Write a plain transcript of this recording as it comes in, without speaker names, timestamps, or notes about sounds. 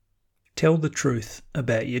Tell the truth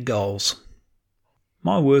about your goals.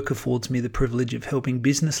 My work affords me the privilege of helping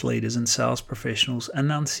business leaders and sales professionals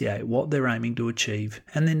enunciate what they're aiming to achieve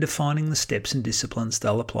and then defining the steps and disciplines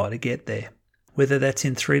they'll apply to get there. Whether that's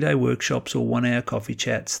in 3-day workshops or 1-hour coffee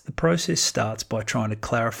chats, the process starts by trying to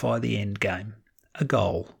clarify the end game, a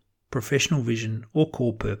goal, professional vision or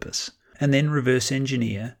core purpose, and then reverse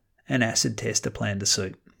engineer and acid test a plan to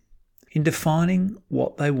suit. In defining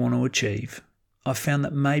what they want to achieve, I've found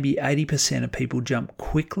that maybe 80% of people jump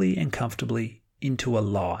quickly and comfortably into a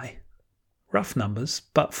lie. Rough numbers,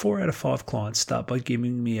 but 4 out of 5 clients start by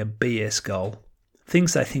giving me a BS goal,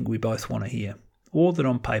 things they think we both want to hear, or that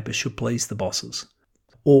on paper should please the bosses,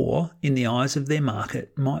 or in the eyes of their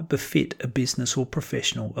market might befit a business or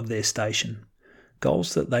professional of their station.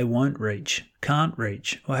 Goals that they won't reach, can't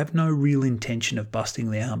reach, or have no real intention of busting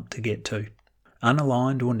their hump to get to.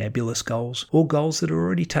 Unaligned or nebulous goals, or goals that are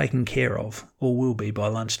already taken care of, or will be by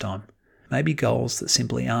lunchtime. Maybe goals that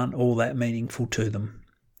simply aren't all that meaningful to them.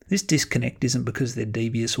 This disconnect isn't because they're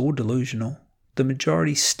devious or delusional. The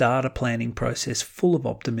majority start a planning process full of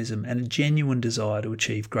optimism and a genuine desire to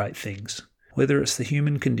achieve great things. Whether it's the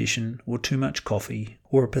human condition or too much coffee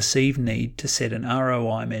or a perceived need to set an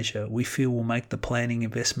ROI measure we feel will make the planning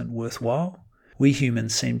investment worthwhile, we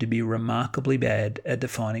humans seem to be remarkably bad at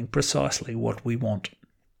defining precisely what we want.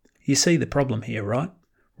 You see the problem here, right?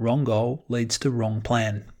 Wrong goal leads to wrong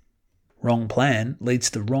plan. Wrong plan leads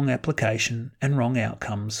to wrong application and wrong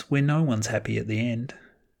outcomes where no one's happy at the end.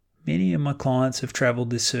 Many of my clients have travelled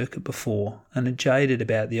this circuit before and are jaded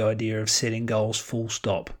about the idea of setting goals full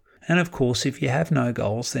stop. And of course, if you have no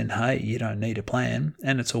goals, then hey, you don't need a plan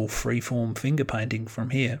and it's all free-form finger painting from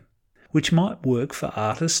here, which might work for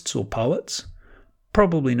artists or poets.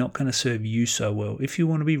 Probably not going to serve you so well if you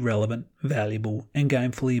want to be relevant, valuable and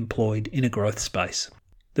gainfully employed in a growth space.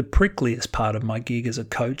 The prickliest part of my gig as a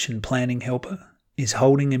coach and planning helper is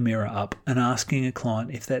holding a mirror up and asking a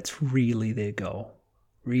client if that's really their goal.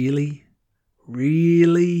 Really?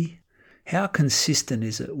 Really? How consistent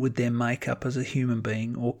is it with their makeup as a human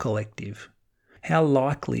being or collective? How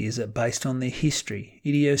likely is it based on their history,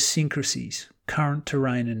 idiosyncrasies, current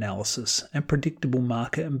terrain analysis, and predictable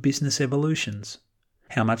market and business evolutions?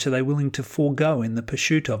 How much are they willing to forego in the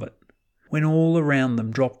pursuit of it? When all around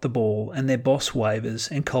them drop the ball and their boss wavers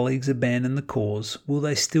and colleagues abandon the cause, will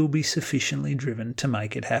they still be sufficiently driven to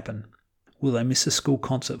make it happen? Will they miss a school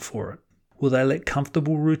concert for it? Will they let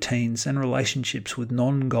comfortable routines and relationships with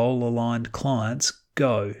non-goal aligned clients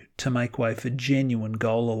go to make way for genuine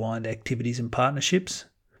goal aligned activities and partnerships?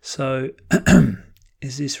 So,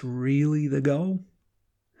 is this really the goal?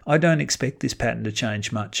 I don't expect this pattern to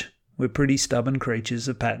change much. We're pretty stubborn creatures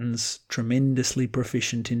of patterns, tremendously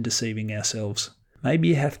proficient in deceiving ourselves. Maybe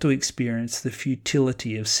you have to experience the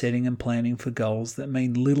futility of setting and planning for goals that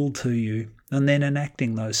mean little to you and then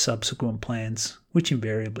enacting those subsequent plans, which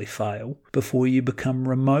invariably fail, before you become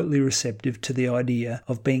remotely receptive to the idea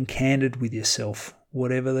of being candid with yourself,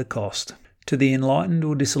 whatever the cost. To the enlightened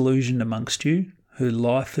or disillusioned amongst you, who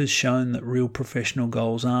life has shown that real professional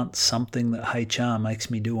goals aren't something that HR makes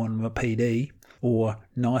me do on my PD, or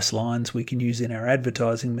nice lines we can use in our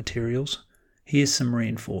advertising materials, here's some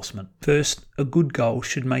reinforcement. First, a good goal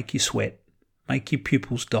should make you sweat, make your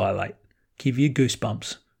pupils dilate, give you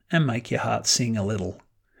goosebumps, and make your heart sing a little.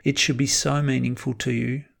 It should be so meaningful to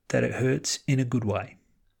you that it hurts in a good way.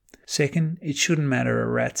 Second, it shouldn't matter a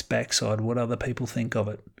rat's backside what other people think of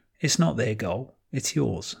it. It's not their goal, it's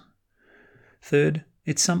yours. Third,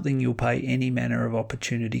 it's something you'll pay any manner of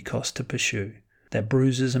opportunity cost to pursue, that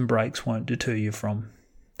bruises and breaks won't deter you from,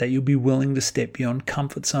 that you'll be willing to step beyond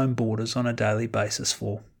comfort zone borders on a daily basis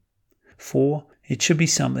for. 4, it should be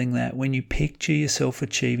something that, when you picture yourself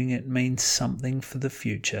achieving it, means something for the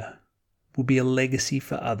future, will be a legacy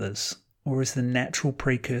for others, or is the natural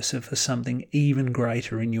precursor for something even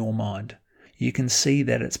greater in your mind. You can see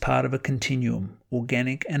that it's part of a continuum,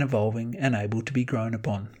 organic and evolving and able to be grown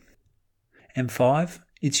upon. And 5,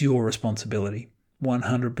 it's your responsibility,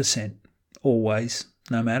 100%. Always,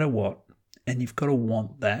 no matter what, and you've got to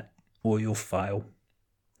want that or you'll fail.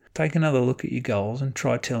 Take another look at your goals and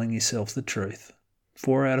try telling yourself the truth.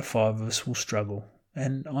 4 out of 5 of us will struggle,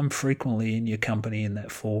 and I'm frequently in your company in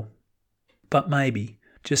that 4. But maybe,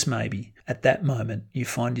 just maybe, at that moment you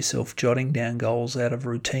find yourself jotting down goals out of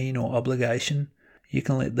routine or obligation. You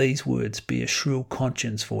can let these words be a shrill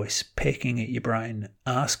conscience voice pecking at your brain,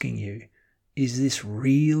 asking you, is this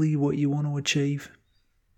really what you want to achieve?